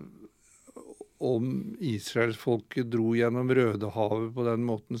om Israelsfolket dro gjennom Rødehavet på den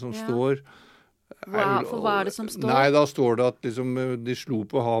måten som står. Hva er det som står? Nei, da står det at liksom, de slo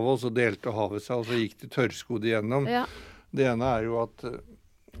på havet, og så delte havet seg, og så gikk de tørrskodd igjennom. Ja. Det ene er jo at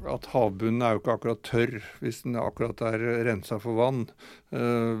havbunnen er jo ikke akkurat tørr hvis den akkurat er renset for vann.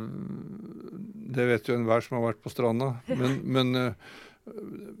 Det vet jo enhver som har vært på stranda.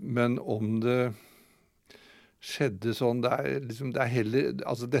 Men om det skjedde sånn, det er heller...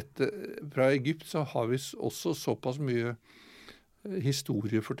 Altså dette, fra Egypt så har vi også såpass mye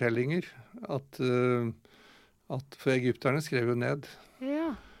historiefortellinger at for egypterne skrev jo ned.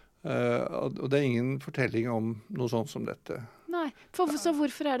 Ja. Og det er ingen fortelling om noe sånt som dette. Nei, så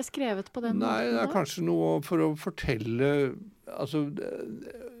hvorfor er det skrevet på den måten? Nei, det er kanskje noe for å fortelle... Altså,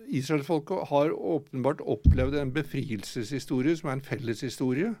 Israelsfolket har åpenbart opplevd en befrielseshistorie som er en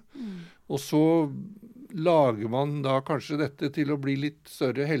felleshistorie. Og så lager man da kanskje dette til å bli litt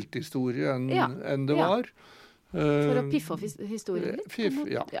større heltehistorie enn det var. For å piffe opp historien litt?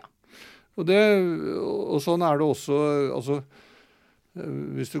 Ja. Og sånn er det også, altså,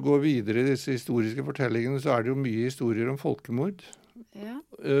 hvis du går videre i disse historiske fortellingene, så er det jo mye historier om folkemord. Ja.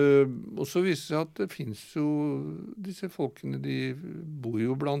 Og så viser det seg at det finnes jo, disse folkene, de bor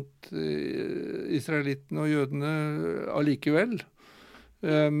jo blant israelittene og jødene allikevel.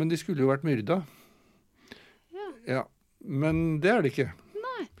 Men de skulle jo vært myrda. Ja. Men det er det ikke.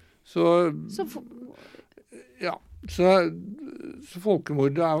 Nei. Så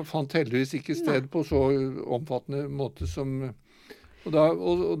folkemordet fant heldigvis ikke sted på så omfattende måte som... Og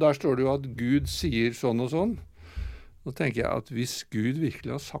der står det jo at Gud sier sånn og sånn. Nå tenker jeg at hvis Gud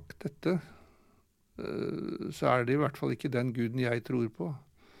virkelig har sagt dette, så er det i hvert fall ikke den Guden jeg tror på.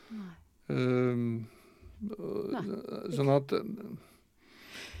 Sånn at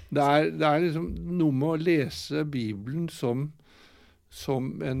det er liksom noe med å lese Bibelen som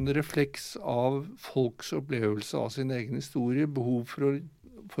en refleks av folks opplevelse av sin egen historie, behov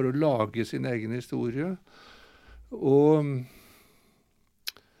for å lage sin egen historie, og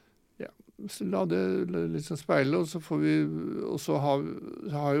så la det liksom speile, og så har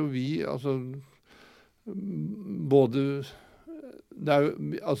jo vi, altså, både, det er jo,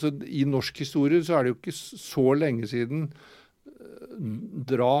 altså i norsk historie så er det jo ikke så lenge siden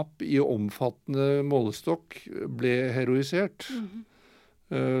drap i omfattende målestokk ble heroisert.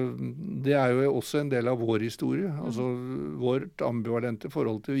 Det er jo også en del av vår historie. Altså vårt ambivalente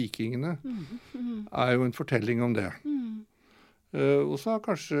forhold til vikingene er jo en fortelling om det. Og så har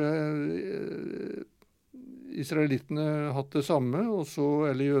kanskje israelittene hatt det samme,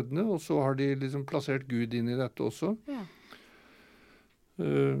 eller jødene, og så har de liksom plassert Gud inn i dette også. Ja.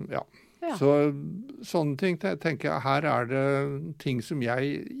 Ja. Så sånne ting tenker jeg, her det ting som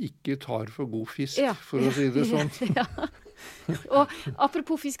jeg ikke tar for god fisk, for å si det sånn. Ja. Og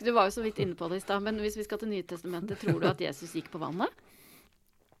apropos fisk, du var jo så vidt inne på det i sted, men hvis vi skal til Nye Testamentet, tror du at Jesus gikk på vannet?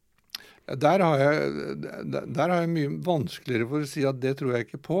 Der har jeg mye vanskeligere for å si at det tror jeg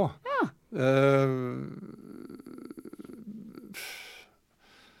ikke på. Ja.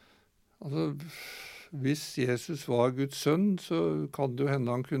 Altså, hvis Jesus var Guds sønn, så kan det jo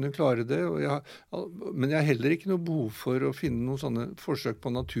hende han kunne klare det. Men jeg har heller ikke noe behov for å finne noen sånne forsøk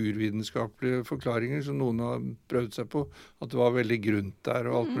på naturvitenskapelige forklaringer som noen har prøvd seg på, at det var veldig grunt der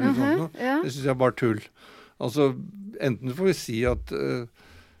og alt mulig sånt. Ja. Det synes jeg er bare tull. Altså, enten får vi si at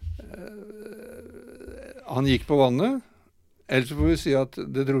han gikk på vannet, eller så får vi si at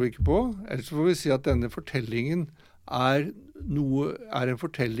det tror vi ikke på, eller så får vi si at denne fortellingen er en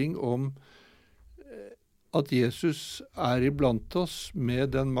fortelling om at Jesus er iblant oss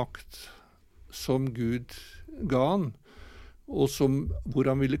med den makt som Gud ga han, og hvor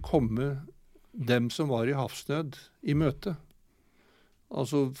han ville komme dem som var i havsnød i møte.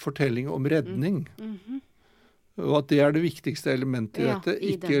 Altså fortelling om redning. Og at det er det viktigste elementet i dette.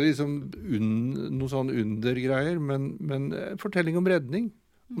 Ikke liksom noe sånn undergreier, men fortelling om redning,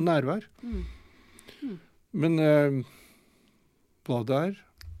 om nærvær. Men hva det er,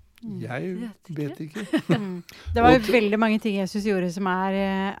 jeg vet ikke. Det var jo veldig mange ting Jesus gjorde som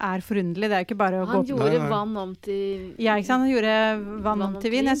er forunderlig. Det er jo ikke bare å gå på. Han gjorde vann om til... Ja, ikke sant? Han gjorde vann om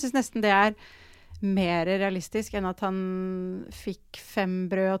til vin. Jeg synes nesten det er mer realistisk enn at han fikk 5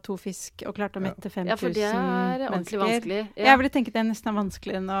 brød og 2 fisk og klarte å mette 5000 mennesker. Ja, for det er ordentlig vanskelig. Ja. Jeg ville tenke det er nesten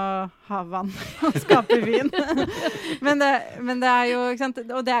vanskeligere enn å ha vann og skape vin. men det er jo, ikke sant?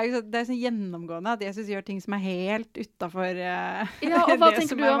 Og det er sånn gjennomgående at Jesus gjør ting som er helt utenfor og hva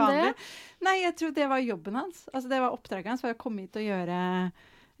tenker du om det? Nei, jeg tror det var jobben hans. Altså det var oppdraget hans, for å komme hit og gjøre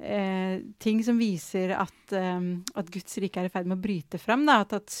ting som viser at Guds rike er i ferd med å bryte frem, da.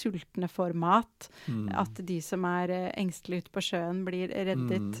 At sultne får mat, at de som er engstelige ute på sjøen blir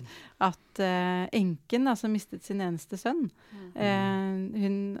reddet, at enken, som mistet sin eneste sønn,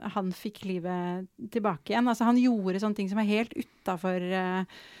 han fikk livet tilbake igjen. Altså han gjorde sånne ting som er helt utenfor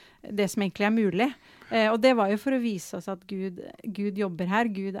det som egentlig er mulig. Og det var jo for å vise oss at Gud jobber her,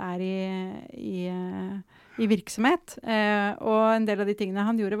 Gud er i virksomhet. Og en del av de tingene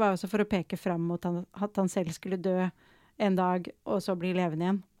han gjorde var også for å peke frem mot at han selv skulle dø en dag, og så bli levende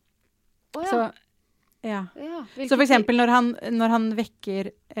igjen. Så for eksempel når han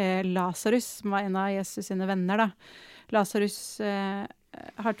vekker Lazarus, som var en av Jesus sine venner, da. Lazarus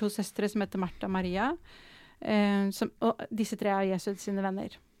har 2 søstre som heter Martha og Maria, og disse 3 er Jesus sine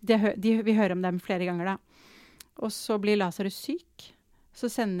venner. Vi hører om dem flere ganger da. Og så blir Lazarus syk, så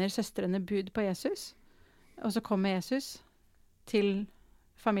sender søstrene bud på Jesus, og så kommer Jesus til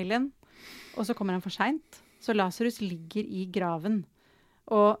familien, og så kommer han for sent. Så Lazarus ligger i graven.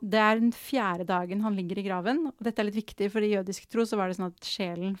 Og det er den 4. dagen han ligger i graven. Og dette er litt viktig, for i jødisk tro så var det sånn at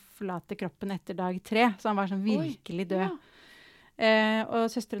sjelen forlater kroppen etter dag 3. Så han var sånn virkelig død. Og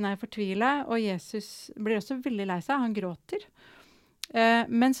søstrene er fortvilet, og Jesus blir også veldig lei seg. Han gråter.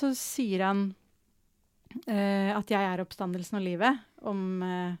 Men så sier han at jeg er oppstandelsen og livet, om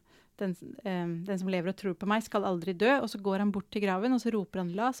den som lever og tror på meg skal aldri dø, og så går han bort til graven, og så roper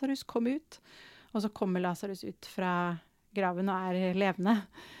han Lazarus, kom ut, og så kommer Lazarus ut fra graven og er levende.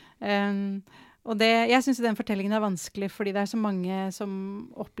 Og jeg synes den fortellingen er vanskelig, fordi det er så mange som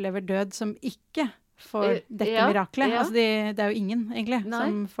opplever død som ikke får dette miraklet. Altså det er jo ingen egentlig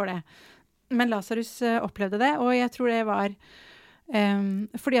som får det. Men Lazarus opplevde det, og jeg tror det var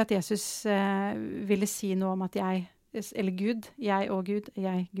fordi at Jesus ville si noe om at eller Gud, jeg og Gud,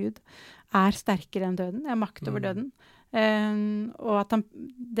 jeg Gud, er sterkere enn døden, jeg har makt over døden. Og at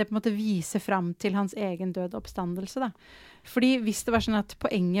det på en måte viser frem til hans egen død oppstandelse, da. Fordi hvis det var sånn at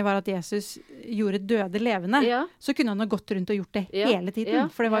poenget var at Jesus gjorde døde levende, så kunne han ha gått rundt og gjort det hele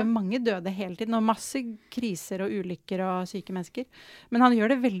tiden. For det var jo mange døde hele tiden, og masse kriser og ulykker og syke mennesker. Men han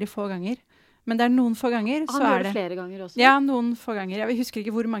gjør det veldig få ganger. Men det er noen få ganger, så er det... Han gjør det flere ganger også? Ja, noen få ganger. Jeg husker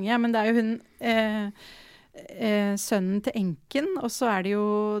ikke hvor mange, men det er jo hun... sønnen til enken, og så er det jo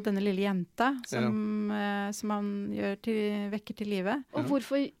denne lille jenta som han vekker til livet. Og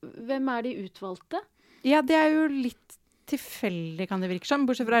hvem er de utvalgte? Ja, det er jo litt tilfeldig, kan det virke som,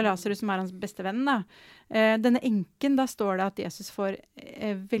 bortsett fra Lazarus, som er hans beste venn, da. Denne enken, da står det at Jesus får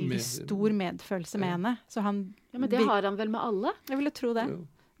veldig stor medfølelse med henne. Så han men det har han vel med alle? Jeg ville tro det.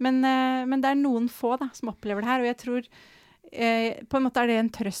 Men det er noen få da, som opplever det her, og jeg tror på en måte er det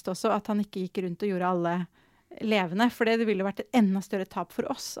en trøst også, at han ikke gikk rundt og gjorde alle levende, for det ville jo vært et enda større tap for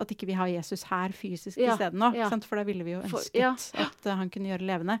oss, at ikke vi har Jesus her fysisk til stede nå, sant? For da ville vi jo ønsket at han kunne gjøre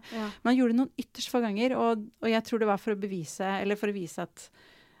levende. Men han gjorde det noen ytterst få ganger, og jeg tror det var for å bevise, eller for å vise at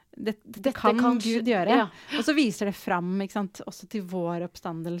dette kan Gud gjøre. Og så viser det fram, ikke sant, også til vår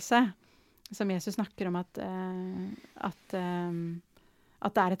oppstandelse, som Jesus snakker om at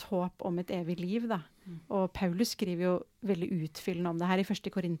det er et håp om et evig liv, da. Og Paulus skriver jo veldig utfyllende om det her i 1.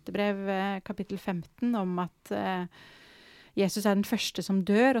 Korinterbrev, kapittel 15, om at Jesus er den første som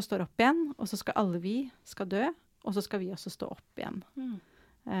dør og står opp igjen, og så skal alle vi skal dø, og så skal vi også stå opp igjen.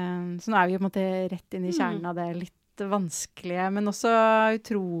 Så nå er vi jo på en måte rett inn i kjernen av det litt vanskelige, men også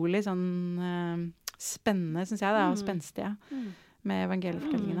utrolig sånn spennende, synes jeg, og spenstige med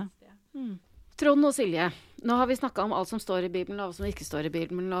evangeliefortellingene. Trond og Silje, nå har vi snakket om alt som står i Bibelen, og hva som ikke står i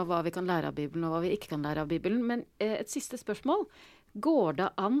Bibelen, og hva vi kan lære av Bibelen, og hva vi ikke kan lære av Bibelen. Men et siste spørsmål. Går det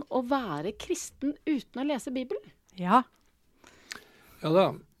an å være kristen uten å lese Bibelen? Ja. Ja da,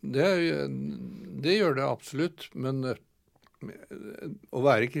 det gjør det absolutt. Men å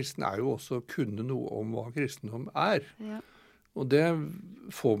være kristen er jo også å kunne noe om hva kristendom er. Ja. Og det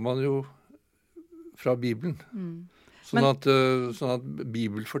får man jo fra Bibelen. Sånn at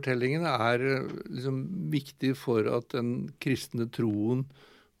bibelfortellingene er liksom viktig for at den kristne troen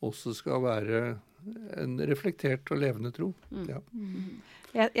også skal være en reflektert og levende tro. Ja.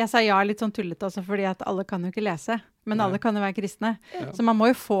 Jeg sa ja litt sånn tullete også, fordi at alle kan jo ikke lese, men alle kan jo være kristne. Så man må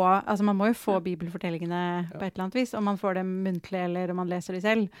jo få bibelfortellingene på et eller annet vis, om man får dem muntlig eller om man leser de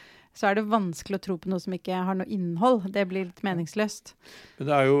selv. Så er det vanskelig å tro på noe som ikke har noe innhold. Det blir litt meningsløst. Men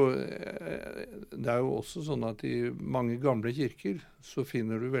det er jo også sånn at i mange gamle kirker så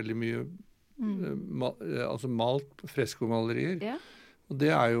finner du veldig mye malt freskomalerier. Ja. Og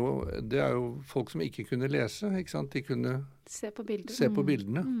det er jo folk som ikke kunne lese, ikke sant? De kunne se på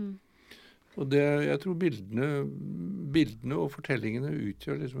bildene. Og jeg tror bildene og fortellingene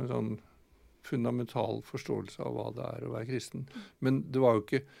utgjør liksom en sånn fundamental forståelse av hva det er å være kristen. Men det var jo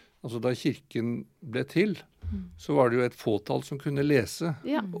ikke, altså da kirken ble til, så var det jo et fåtall som kunne lese,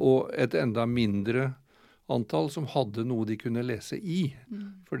 og et enda mindre antall som hadde noe de kunne lese i.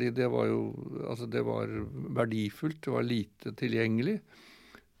 Fordi det var jo, altså det var verdifullt, det var lite tilgjengelig.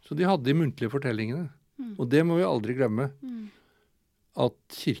 Så de hadde de muntlige fortellingene. Og det må vi aldri glemme. At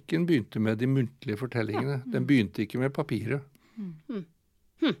kirken begynte med de muntlige fortellingene. Den begynte ikke med papiret.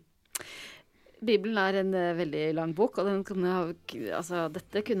 Bibelen er en veldig lang bok, og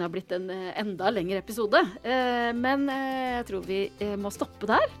dette kunne ha blitt en enda lengre episode. Men jeg tror vi må stoppe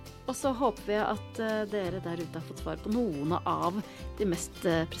der. Og så håper vi at dere der ute har fått svar på noen av de mest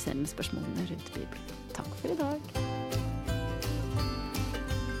presserende spørsmålene rundt Bibelen. Takk for i dag.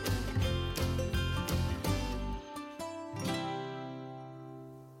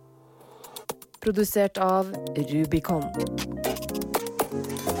 Produsert av Rubicon.